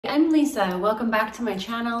I'm Lisa. Welcome back to my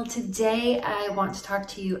channel. Today I want to talk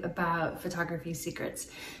to you about photography secrets,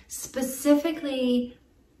 specifically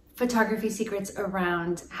photography secrets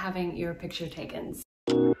around having your picture taken.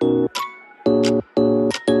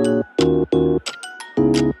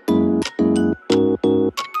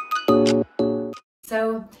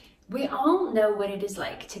 So we all know what it is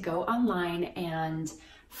like to go online and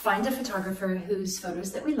find a photographer whose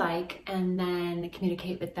photos that we like and then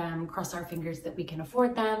communicate with them, cross our fingers that we can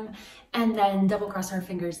afford them, and then double cross our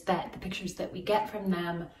fingers that the pictures that we get from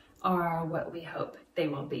them are what we hope they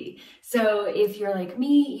will be. So if you're like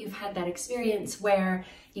me, you've had that experience where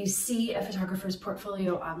you see a photographer's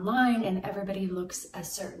portfolio online and everybody looks a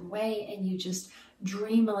certain way and you just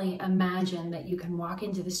dreamily imagine that you can walk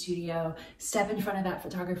into the studio, step in front of that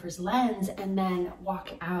photographer's lens, and then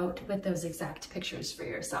walk out with those exact pictures for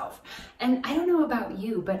yourself. And I don't know about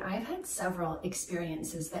you, but I've had several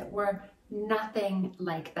experiences that were nothing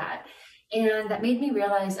like that. And that made me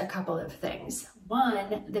realize a couple of things.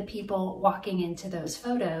 One, the people walking into those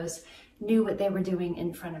photos knew what they were doing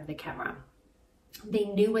in front of the camera. They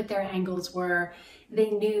knew what their angles were. They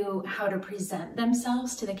knew how to present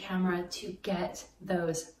themselves to the camera to get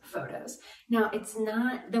those photos. Now, it's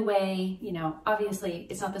not the way, obviously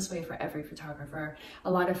it's not this way for every photographer.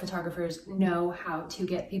 A lot of photographers know how to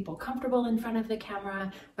get people comfortable in front of the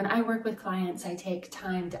camera. When I work with clients, I take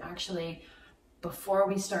time to actually, before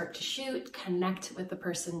we start to shoot, connect with the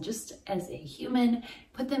person just as a human,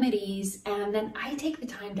 put them at ease, and then I take the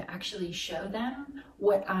time to actually show them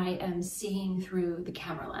what I am seeing through the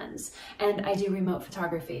camera lens. And I do remote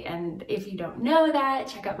photography, and if you don't know that,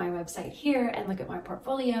 check out my website here and look at my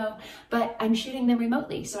portfolio, but I'm shooting them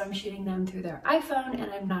remotely, so I'm shooting them through their iPhone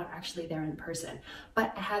and I'm not actually there in person.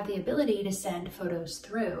 But I have the ability to send photos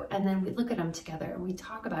through, and then we look at them together and we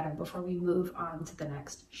talk about them before we move on to the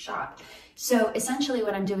next shot. So essentially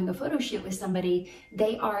when I'm doing a photo shoot with somebody,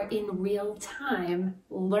 they are in real time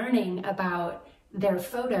learning about their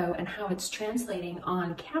photo and how it's translating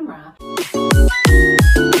on camera.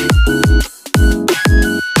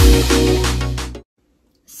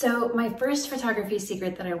 So my first photography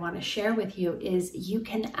secret that I want to share with you is you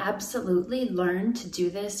can absolutely learn to do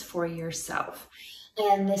this for yourself.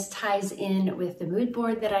 And this ties in with the mood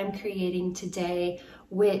board that I'm creating today,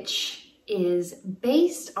 which is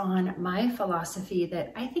based on my philosophy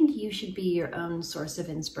that I think you should be your own source of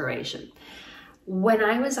inspiration. When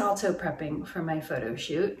I was auto prepping for my photo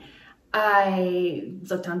shoot, I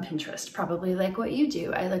looked on Pinterest, probably like what you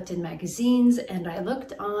do. I looked in magazines and I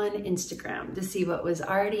looked on Instagram to see what was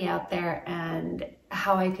already out there and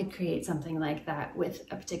how I could create something like that with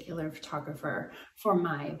a particular photographer for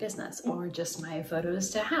my business or just my photos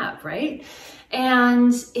to have, right?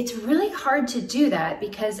 And it's really hard to do that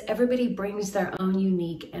because everybody brings their own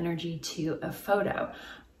unique energy to a photo.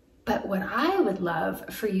 But what I would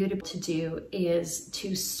love for you to do is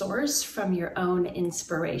to source from your own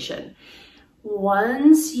inspiration.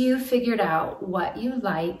 Once you've figured out what you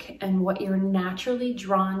like and what you're naturally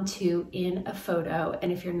drawn to in a photo,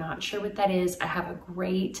 and if you're not sure what that is, I have a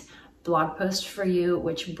great blog post for you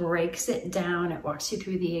which breaks it down. It walks you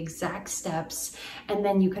through the exact steps, and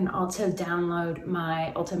then you can also download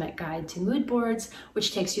my ultimate guide to mood boards,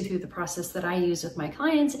 which takes you through the process that I use with my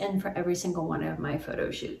clients and for every single one of my photo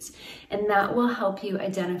shoots. And that will help you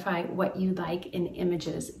identify what you like in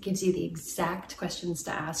images. It gives you the exact questions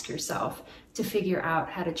to ask yourself to figure out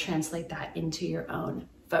how to translate that into your own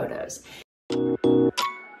photos.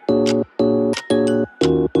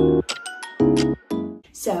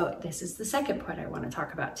 So this is the second point I want to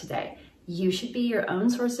talk about today. You should be your own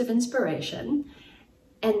source of inspiration.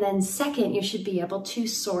 And then second, you should be able to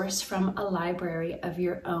source from a library of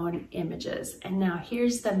your own images. And now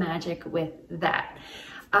here's the magic with that.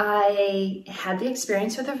 I had the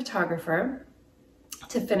experience with a photographer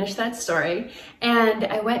to finish that story. And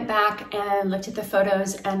I went back and looked at the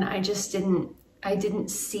photos and I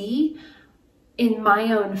didn't see in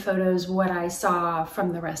my own photos what I saw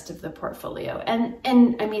from the rest of the portfolio. And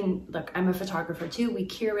I mean, look, I'm a photographer too. We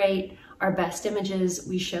curate our best images.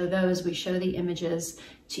 We show those, we show the images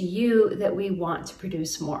to you that we want to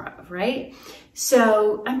produce more of, right?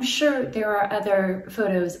 So I'm sure there are other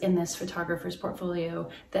photos in this photographer's portfolio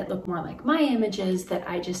that look more like my images that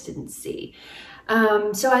I just didn't see.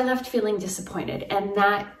 So I left feeling disappointed, and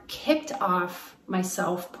that kicked off my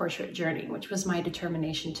self-portrait journey, which was my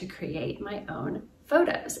determination to create my own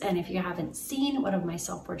photos. And if you haven't seen one of my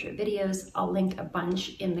self-portrait videos, I'll link a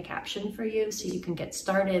bunch in the caption for you so you can get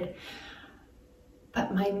started.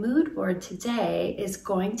 But my mood board today is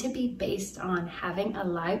going to be based on having a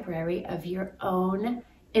library of your own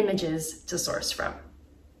images to source from.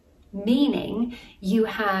 meaning you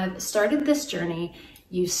have started this journey.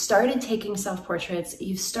 You've started taking self-portraits,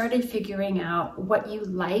 you've started figuring out what you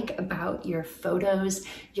like about your photos.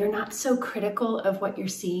 You're not so critical of what you're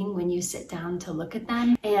seeing when you sit down to look at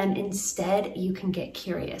them. And instead, you can get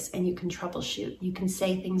curious and you can troubleshoot. You can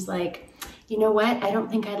say things like, you know what, I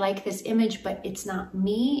don't think I like this image, but it's not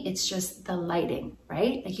me, it's just the lighting,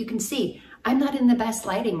 right? Like you can see, I'm not in the best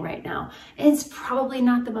lighting right now. It's probably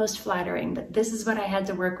not the most flattering, but this is what I had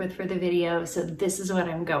to work with for the video, so this is what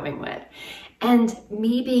I'm going with. And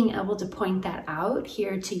me being able to point that out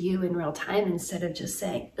here to you in real time instead of just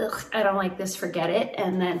saying, ugh, I don't like this, forget it,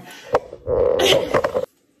 and then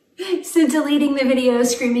so deleting the video,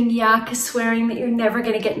 screaming yuck, swearing that you're never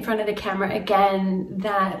gonna get in front of the camera again,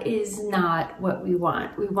 that is not what we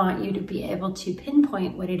want. We want you to be able to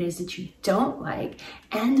pinpoint what it is that you don't like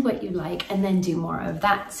and what you like, and then do more of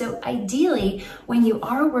that. So ideally, when you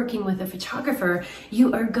are working with a photographer,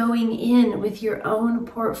 you are going in with your own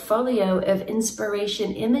portfolio of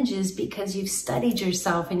inspiration images because you've studied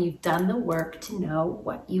yourself and you've done the work to know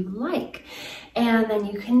what you like. And then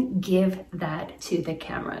you can give that to the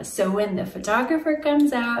camera. So when the photographer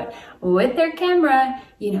comes out with their camera,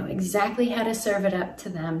 you know exactly how to serve it up to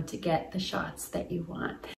them to get the shots that you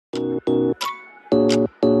want.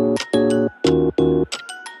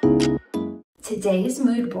 Today's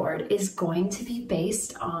mood board is going to be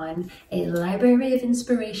based on a library of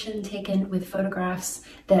inspiration taken with photographs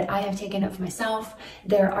that I have taken of myself.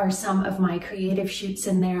 There are some of my creative shoots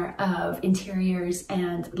in there of interiors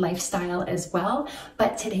and lifestyle as well.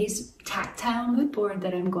 But today's tactile mood board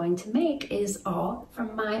that I'm going to make is all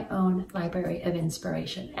from my own library of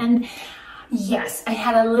inspiration. And yes, I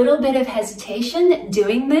had a little bit of hesitation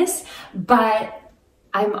doing this, but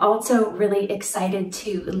I'm also really excited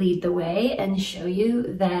to lead the way and show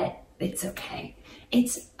you that it's okay.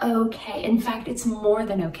 It's okay. In fact, it's more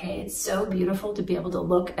than okay. It's so beautiful to be able to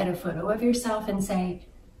look at a photo of yourself and say,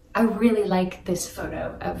 I really like this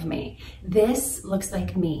photo of me. This looks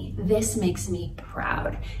like me. This makes me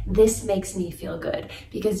proud. This makes me feel good,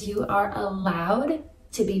 because you are allowed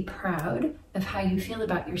to be proud of how you feel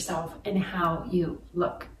about yourself and how you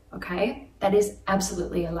look. Okay? That is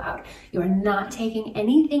absolutely allowed. You are not taking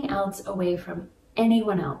anything else away from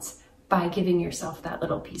anyone else by giving yourself that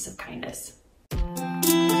little piece of kindness.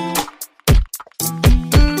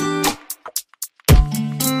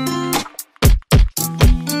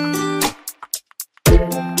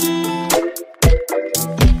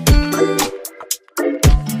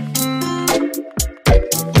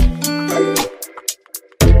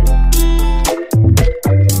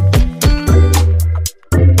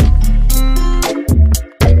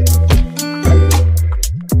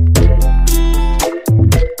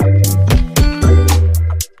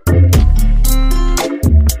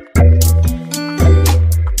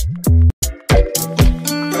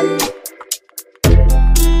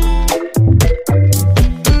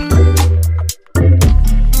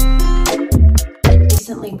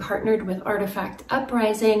 Partnered with Artifact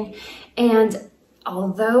Uprising, and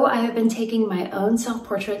although I have been taking my own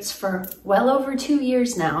self-portraits for well over 2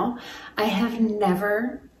 years now, I have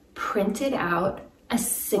never printed out a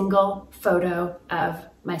single photo of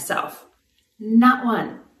myself. Not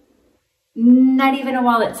one. Not even a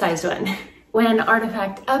wallet-sized one. When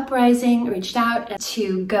Artifact Uprising reached out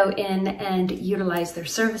to go in and utilize their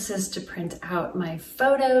services to print out my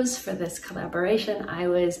photos for this collaboration, I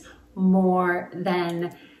was more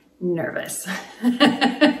than nervous.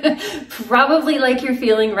 Probably like you're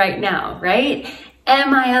feeling right now, right?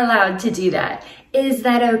 Am I allowed to do that? Is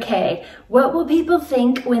that okay? What will people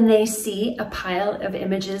think when they see a pile of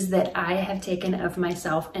images that I have taken of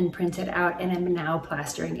myself and printed out and am now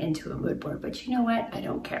plastering into a mood board? But you know what? I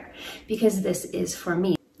don't care, because this is for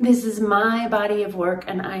me. This is my body of work,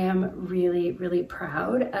 and I am really, really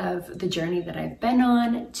proud of the journey that I've been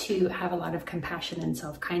on to have a lot of compassion and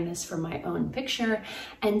self-kindness for my own picture,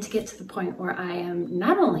 and to get to the point where I am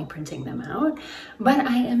not only printing them out, but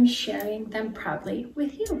I am sharing them proudly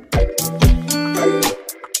with you.